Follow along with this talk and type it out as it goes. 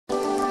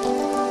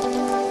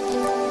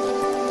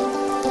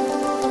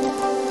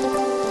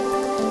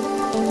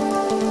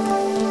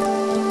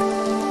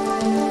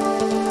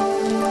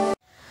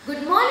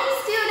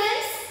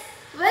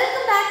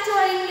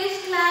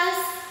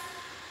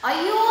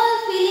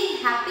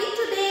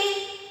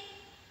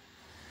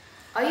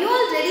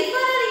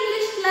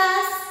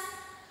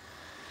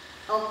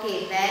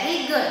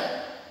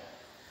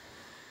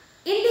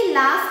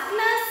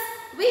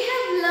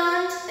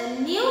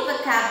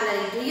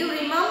vocabulary. Do you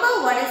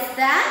remember what is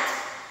that?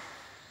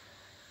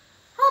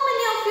 How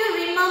many of you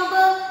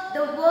remember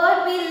the word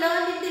we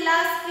learned in the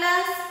last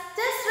class?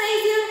 Just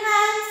raise your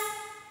hands.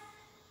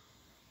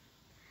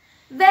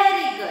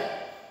 Very good.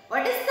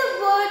 What is the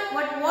word?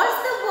 What was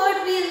the word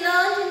we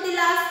learned in the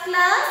last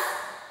class?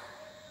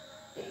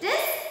 It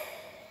is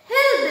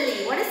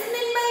hillbilly. What is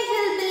meant by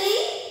hillbilly?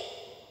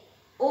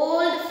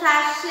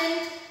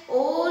 Old-fashioned,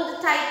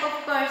 old type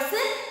of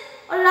person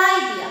or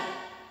idea.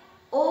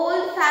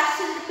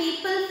 Old-fashioned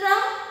people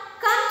from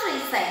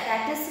countryside.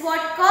 That is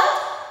what called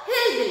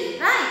hillbilly,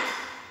 right?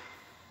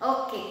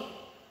 Okay.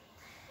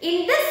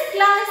 In this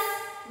class,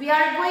 we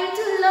are going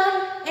to learn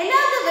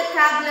another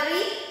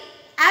vocabulary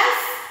as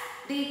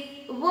the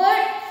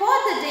word for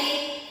the day,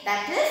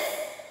 that is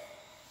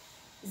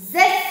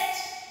zest.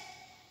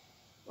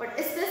 What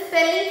is the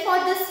spelling for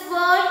this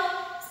word?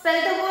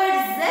 Spell the word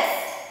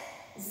zest.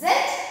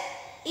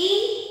 Z-E-S-T.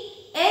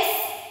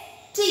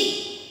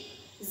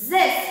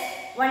 Zest.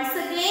 Once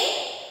again,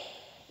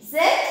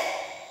 Z-E-S-T.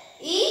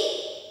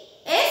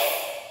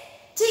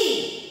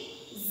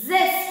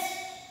 Zest.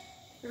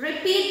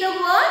 Repeat the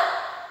word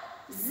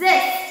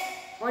zest.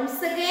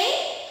 Once again,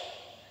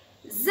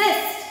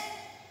 zest.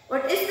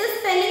 What is the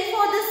spelling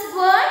for this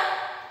word?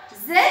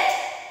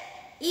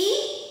 Z-E-S-T.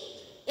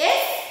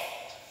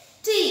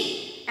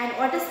 And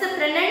what is the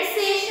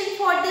pronunciation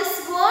for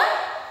this word?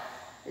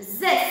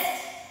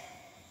 Zest.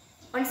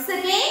 Once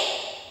again,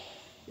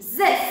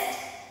 zest.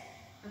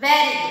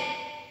 Very good.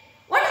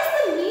 What is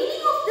the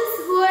meaning of this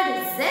word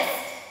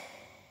zest?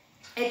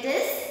 It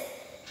is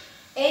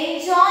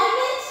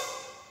enjoyment,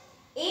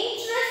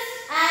 interest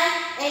and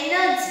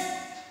energy.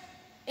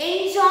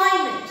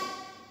 Enjoyment,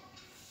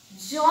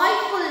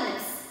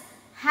 joyfulness,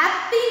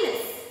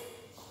 happiness,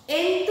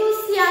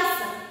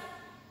 enthusiasm.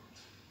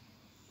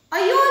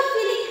 Are you all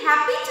feeling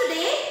happy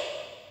today?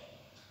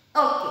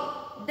 Okay,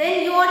 then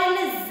you are in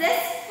a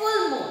zestful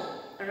mood,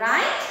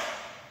 right?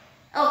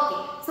 Okay,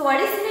 so what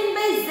is meant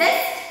by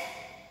zest?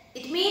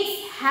 It means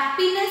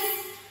happiness,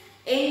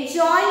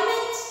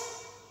 enjoyment,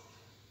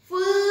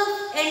 full of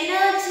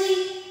energy,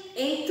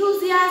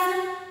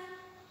 enthusiasm.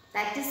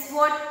 That is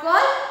what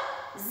called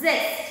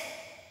zest.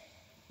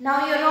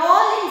 Now you are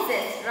all in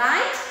zest,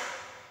 right?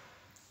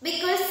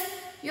 Because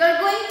you are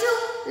going to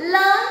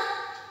learn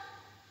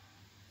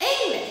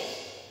English.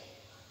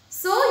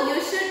 So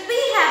you should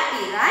be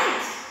happy,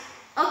 right?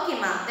 Okay,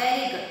 ma'am.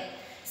 Very good.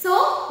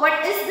 So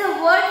what is the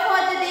word for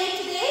the day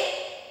today?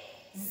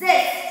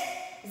 Zest.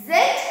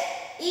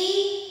 Z-E-S-T.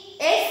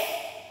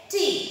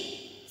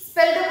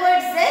 Spell the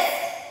word zest.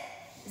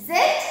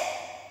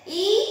 Z-E-S-T.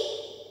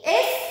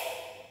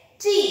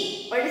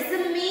 What is the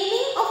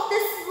meaning of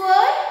this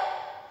word?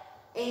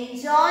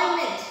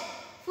 Enjoyment,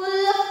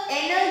 full of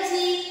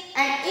energy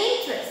and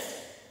interest.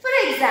 For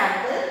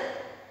example,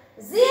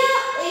 Zia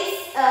is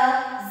a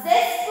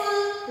zestful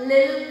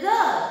little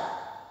girl.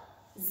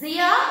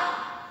 Zia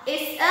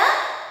is a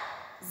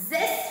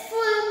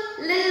zestful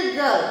little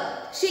girl.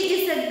 She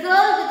is a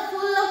girl with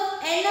full of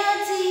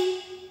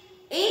energy,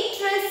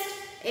 interest,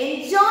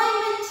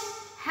 enjoyment,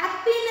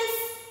 happiness,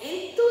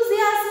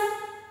 enthusiasm.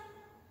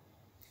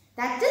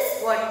 That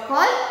is what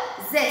called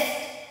zest.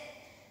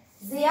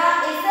 Zia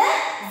is a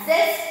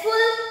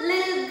zestful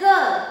little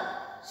girl.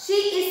 She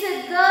is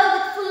a girl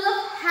with full of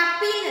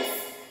happiness,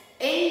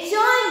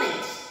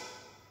 enjoyment.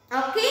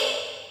 Okay?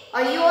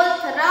 Are you all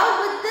thorough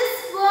with this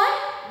word?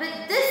 With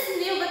this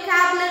new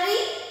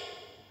vocabulary?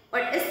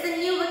 What is the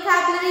new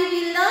vocabulary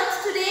we learned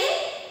today?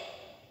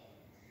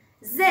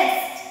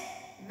 Zest.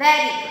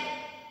 Very good.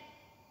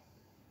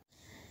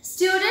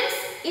 Students,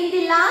 in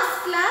the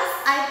last class,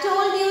 I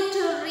told you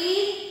to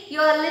read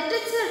your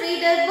literature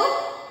reader book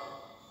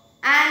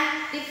and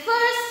the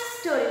first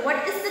story.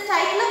 What is the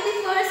title of the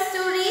first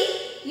story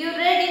you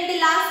read in the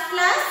last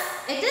class?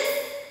 It is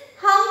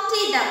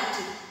Humpty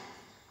Dumpty.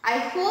 I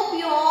hope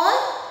you all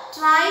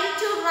tried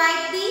to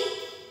write the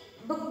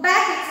book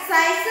back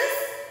exercises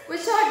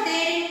which are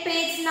there in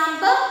page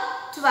number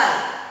 12.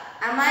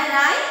 Am I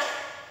right?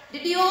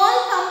 Did you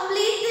all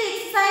complete the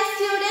exercise,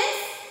 students?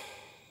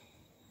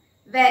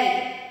 Very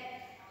good.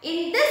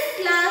 In this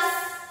class,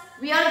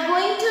 we are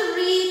going to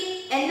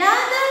read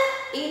another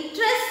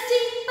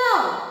interesting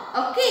poem.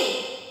 Okay.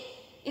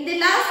 In the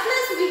last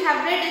class, we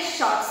have read a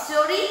short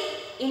story.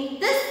 In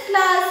this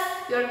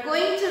class, you are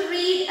going to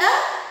read a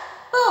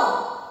poem.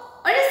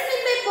 What is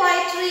meant by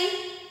poetry?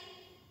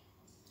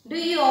 Do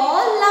you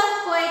all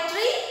love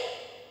poetry?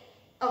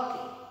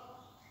 Okay.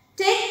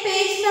 Take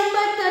page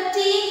number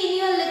 13 in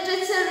your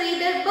literature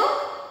reader book.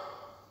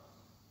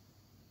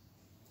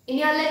 In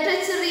your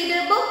literature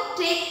reader book,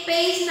 take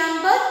page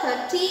number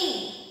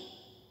 13.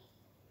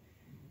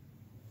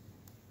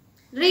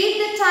 Read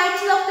the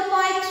title of the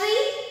poetry.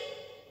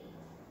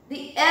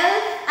 The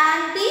Elf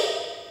and the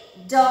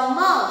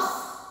Dormouse.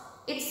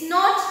 It's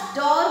not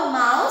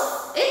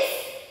Dormouse, it's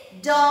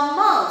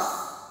Dormouse.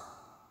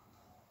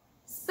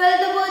 Spell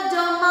the word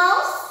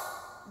Dormouse.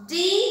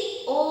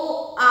 D-O-R-M-O-U-S-E.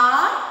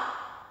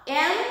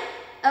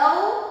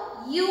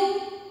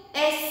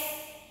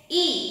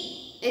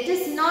 It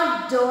is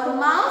not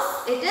Dormouse,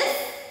 It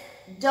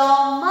is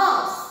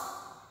Dormouse.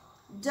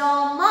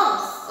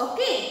 Dormouse.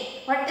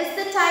 Okay. What is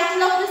the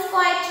title of this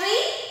poetry?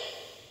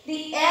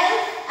 The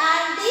Elf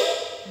and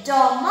the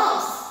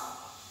Dormouse.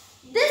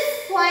 This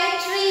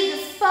poetry,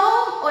 this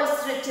poem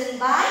was written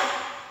by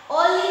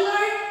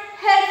Oliver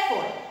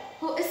Herford.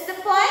 Who is the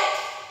poet?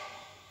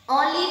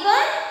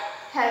 Oliver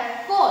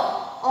Herford.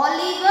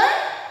 Oliver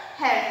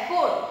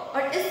Herford.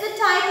 What is the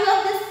title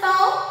of this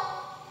poem?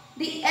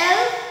 The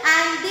Elf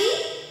and the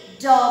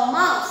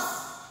Dormouse.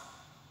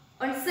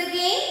 Once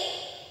again,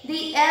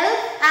 the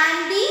Elf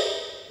and the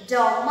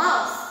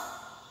Dormouse.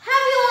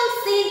 Have you all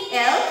seen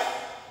elves?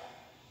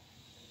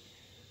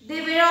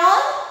 They were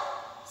all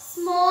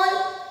small,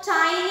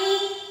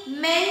 tiny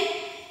men,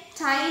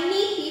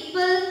 tiny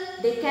people.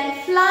 They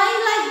can fly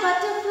like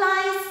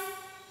butterflies.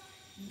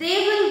 They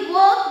will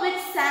work with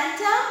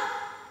Santa.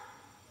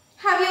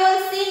 Have you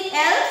all seen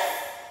elves?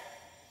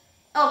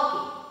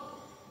 Okay.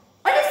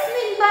 What is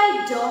meant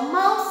by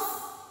Dormouse?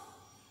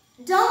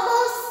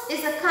 Dormouse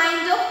is a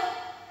kind of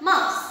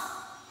mouse.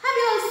 Have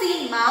you all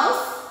seen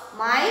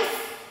mice?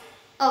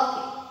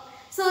 Okay.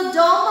 So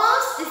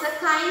Dormouse is a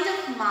kind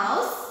of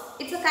mouse.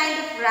 It's a kind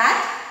of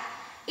rat.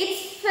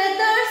 Its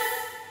feathers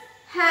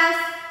has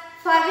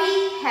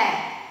furry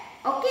hair.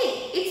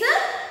 Okay. It's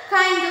a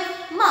kind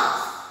of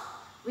mouse.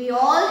 We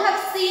all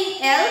have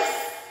seen elves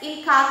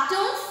in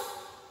cartoons.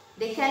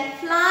 They can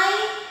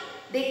fly.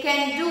 They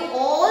can do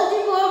all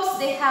the works.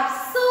 They have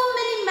so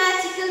many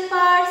magical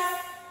powers.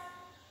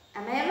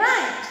 Am I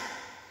right?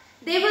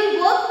 They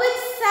will work with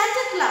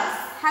Santa Claus.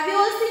 Have you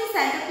all seen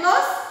Santa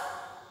Claus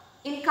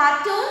in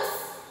cartoons?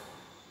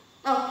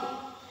 Okay.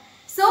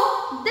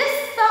 So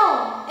this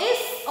poem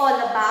is all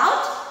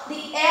about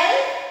the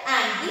elf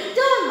and the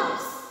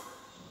dormouse.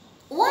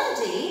 One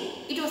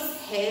day it was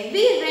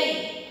heavy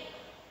rain.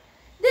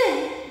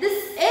 Then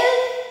this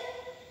elf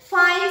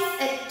finds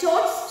a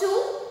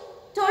toadstool.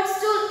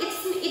 Toadstool,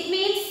 it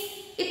means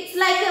it's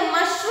like a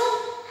mushroom.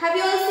 Have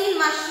you all seen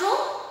mushroom?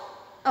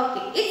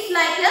 Okay, it's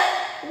like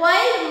a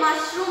wild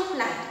mushroom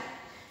plant.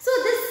 So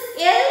this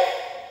elf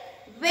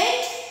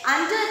went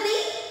under the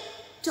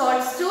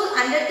toadstool,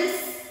 under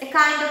this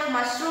kind of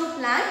mushroom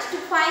plant to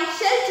find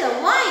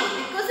shelter.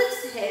 Why? Because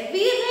it's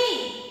heavy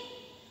rain.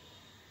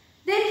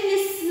 Then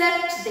he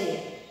slept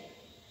there.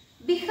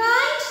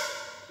 Behind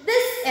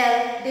this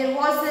elf there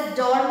was a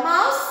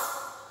dormouse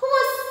who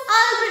was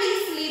already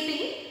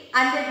sleeping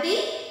under the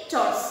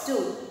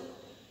toadstool.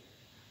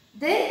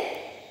 Then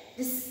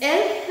this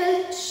elf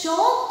felt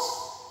shocked.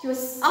 He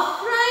was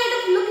afraid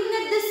of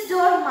looking at this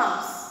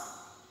dormouse.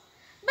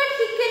 But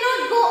he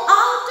cannot go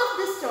out of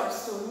this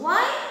toadstool.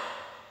 Why?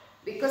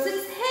 Because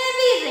it's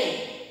heavy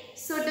rain.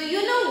 So do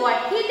you know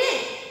what he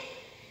did?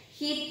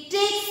 He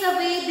takes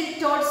away the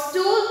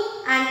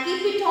toadstool and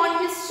keep it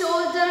on his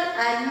shoulder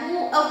and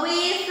move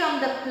away from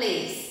the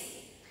place.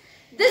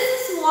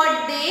 This is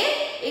what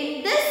they,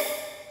 in this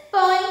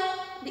poem,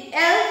 the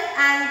elf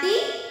and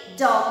the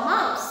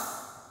dormouse.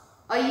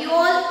 Are you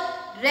all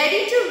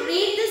ready to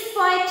read this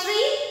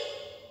poetry?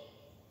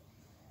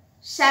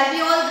 Shall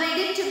we all read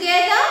it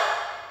together?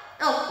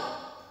 Okay.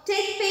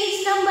 Take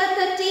page number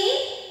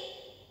 13.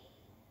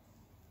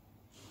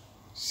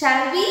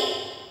 Shall we?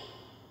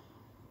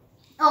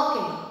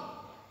 Okay.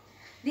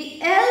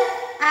 The elf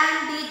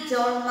and the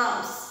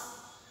dormouse.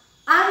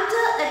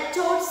 Under a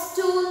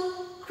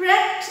toadstool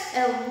crept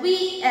a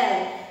wee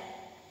elf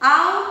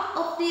out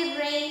of the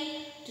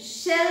rain to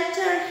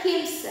shelter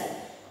himself.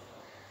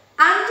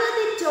 Under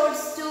the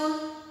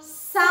toadstool,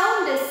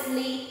 sound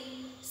asleep,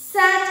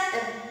 sat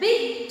a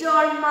big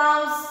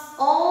dormouse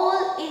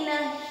all in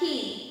a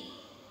heap.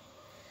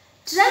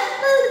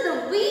 Trembled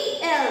the wee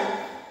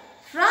elf,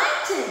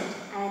 frightened,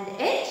 and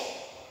yet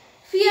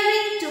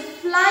fearing to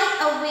fly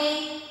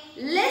away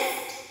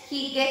lest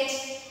he get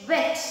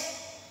wet.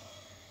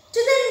 To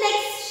the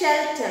next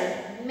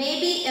shelter,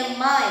 maybe a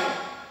mile.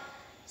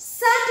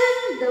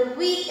 Sudden the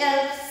wee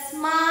elf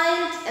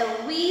smiled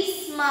a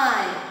wee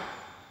smile.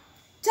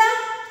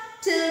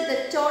 Tucked till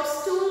the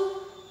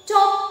toadstool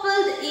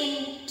toppled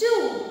in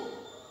two.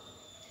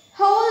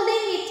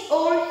 Holding it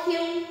o'er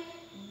him,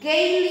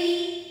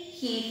 gaily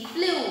he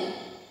flew.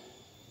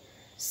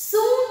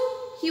 Soon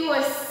he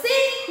was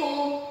safe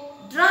home,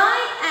 dry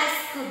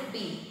as could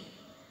be.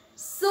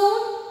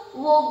 Soon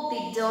woke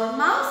the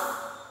dormouse,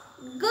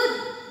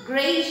 good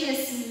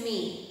gracious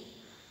me.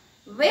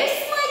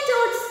 Where's my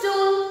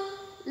toadstool?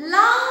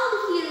 Loud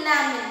he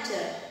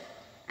lamented.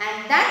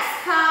 And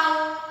that's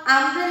how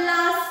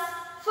umbrellas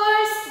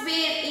first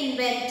were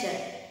invented.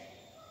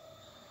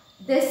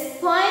 This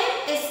poem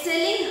is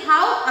telling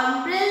how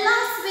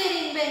umbrellas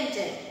were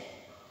invented.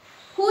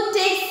 Who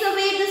takes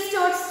away this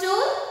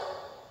toadstool?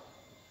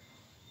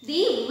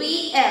 The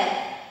wee elf.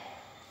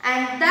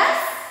 And thus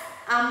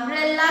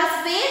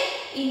umbrellas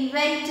were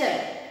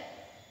invented.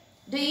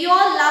 Do you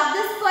all love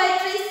this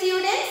poetry,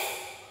 students?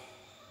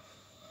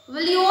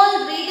 Will you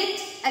all read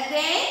it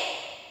again?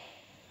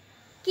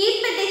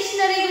 Keep a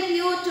dictionary with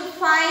you to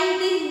find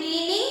the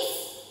meanings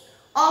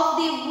of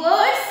the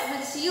words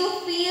which you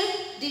feel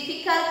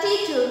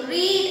difficulty to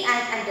read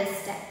and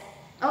understand.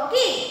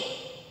 Okay.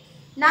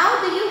 Now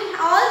do you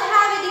all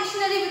have a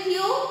dictionary with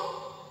you?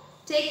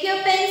 Take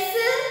your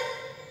pencil,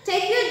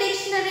 take your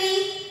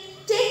dictionary,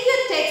 take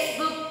your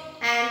textbook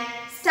and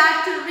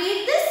start to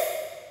read this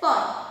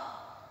poem.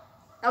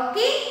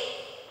 Okay?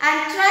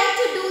 And try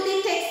to do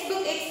the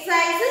textbook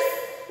exercises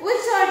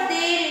which are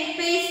there in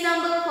page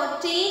number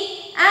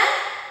 14 and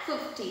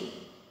 15.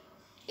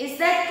 Is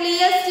that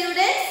clear,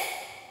 students?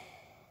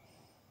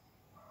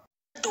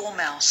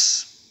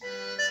 Dormouse.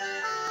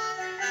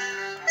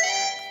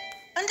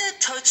 Under a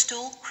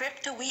toadstool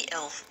crept a wee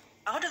elf,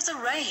 out of the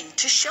rain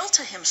to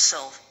shelter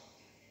himself.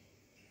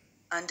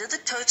 Under the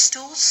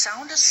toadstool,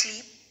 sound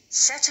asleep,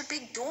 sat a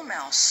big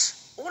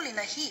dormouse, all in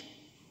a heap.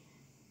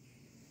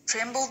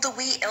 Trembled the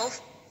wee elf,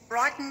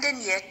 frightened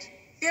and yet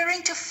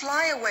fearing to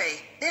fly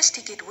away, lest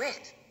he get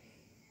wet.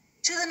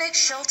 To the next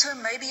shelter,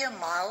 maybe a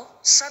mile,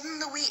 sudden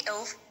the wee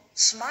elf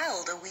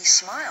smiled a wee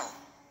smile.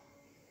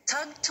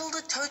 Tugged till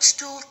the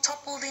toadstool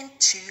toppled in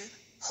two,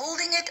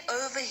 holding it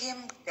over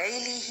him,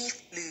 gaily he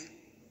flew.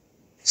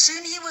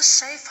 Soon he was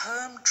safe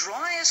home,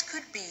 dry as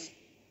could be.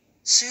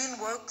 Soon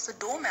woke the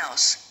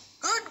dormouse.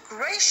 Good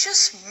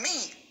gracious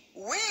me!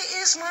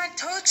 Where is my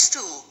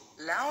toadstool?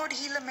 Loud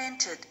he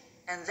lamented,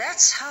 and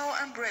that's how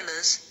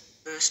umbrellas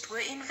first were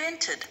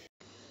invented.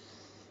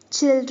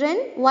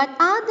 Children, what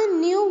are the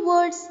new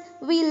words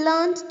we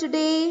learned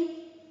today?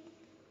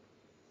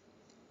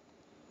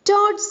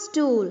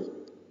 Toadstool,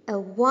 a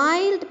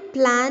wild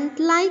plant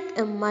like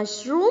a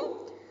mushroom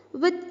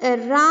with a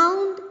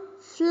round,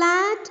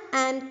 flat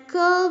and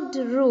curved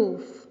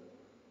roof.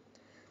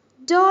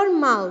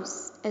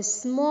 Dormouse, a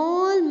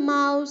small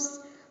mouse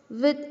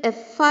with a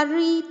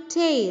furry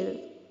tail.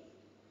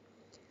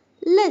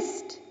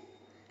 Lest,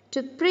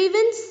 to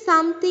prevent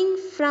something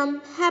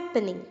from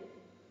happening.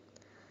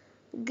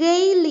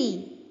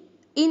 Gaily,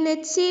 in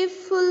a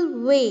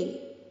cheerful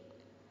way.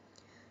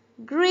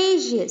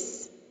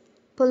 Gracious,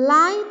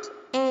 polite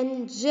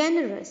and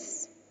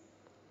generous.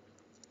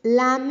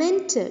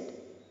 Lamented,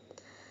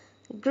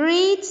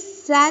 great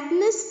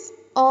sadness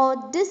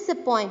or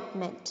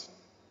disappointment.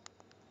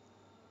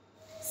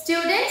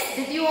 Students,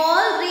 did you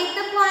all read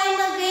the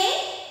poem again?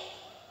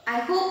 I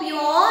hope you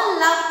all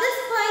love this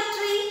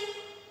poetry.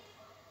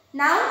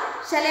 Now,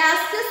 shall I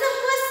ask you some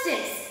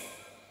questions?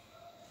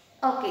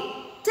 Okay,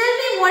 tell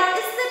me what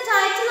is the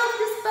title of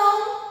this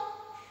poem?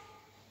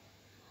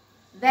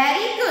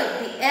 Very good,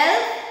 The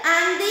Elf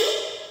and the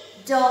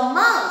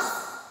Dormouse.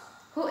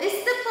 Who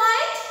is the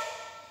poet?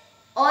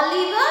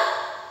 Oliver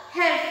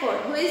Herford.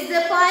 Who is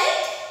the poet?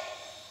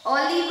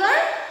 Oliver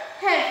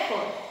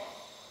Herford.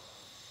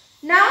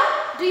 Now,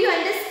 do you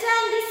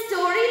understand the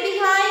story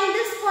behind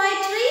this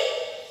poetry?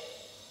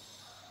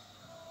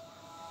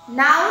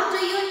 Now,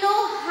 do you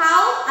know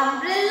how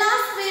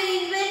umbrellas were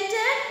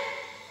invented?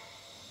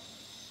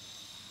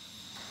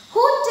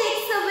 Who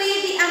takes away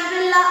the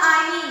umbrella?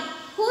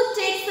 Who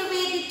takes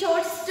away the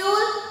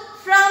toadstool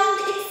from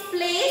its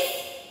place?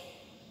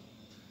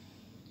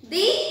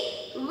 The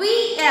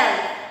wee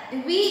elf. The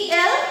wee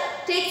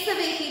elf takes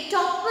away, he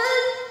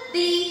topples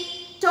the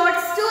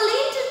toadstool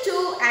into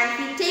two and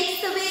he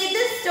takes away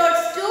this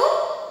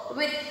toadstool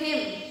with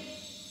him.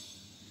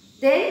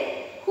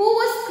 Then who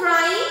was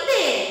crying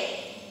there?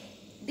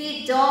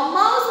 The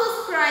dormouse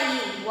was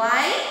crying.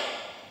 Why?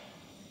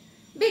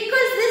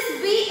 Because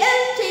this wee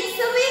elf takes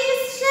away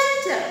his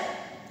shelter.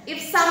 If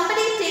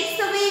somebody takes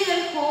away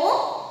your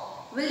home,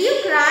 will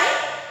you cry?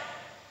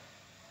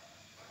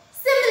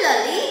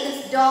 Similarly,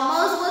 this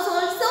dormouse was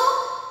also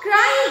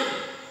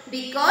crying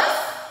because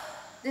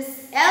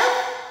this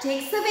elf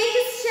takes away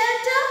his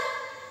shelter.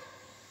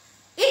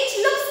 It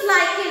looks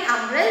like an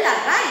umbrella,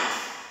 right?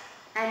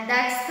 And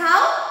that's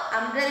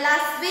how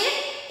umbrellas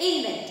were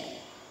invented.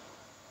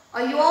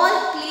 Are you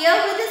all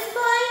clear with this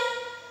point?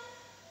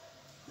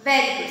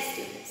 Very good,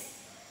 students.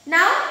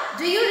 Now,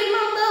 do you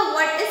remember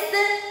what is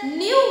the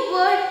new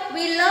word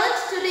we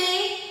learned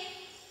today?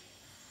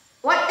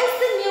 What is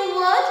the new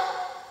word?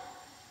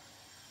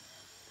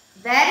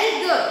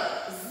 Very good.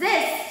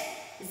 Zest.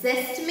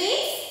 Zest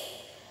means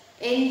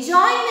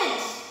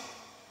enjoyment,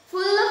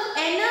 full of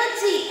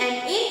energy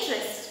and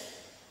interest.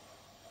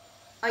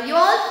 Are you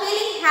all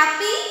feeling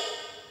happy?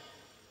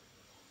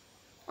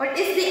 What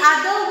is the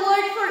other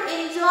word for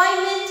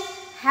enjoyment,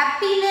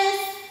 happiness,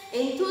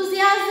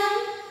 enthusiasm?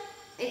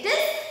 It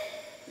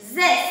is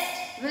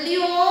zest. Will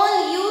you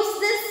all use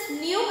this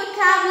new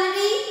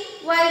vocabulary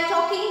while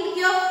talking with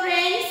your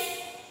friends?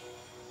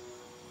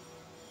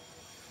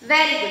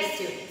 Very good,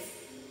 students.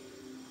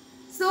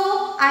 So,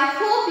 I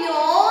hope you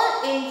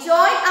all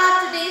enjoyed our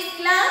today's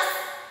class.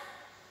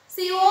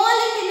 See you all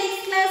in the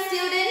next class,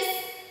 students.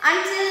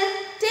 Until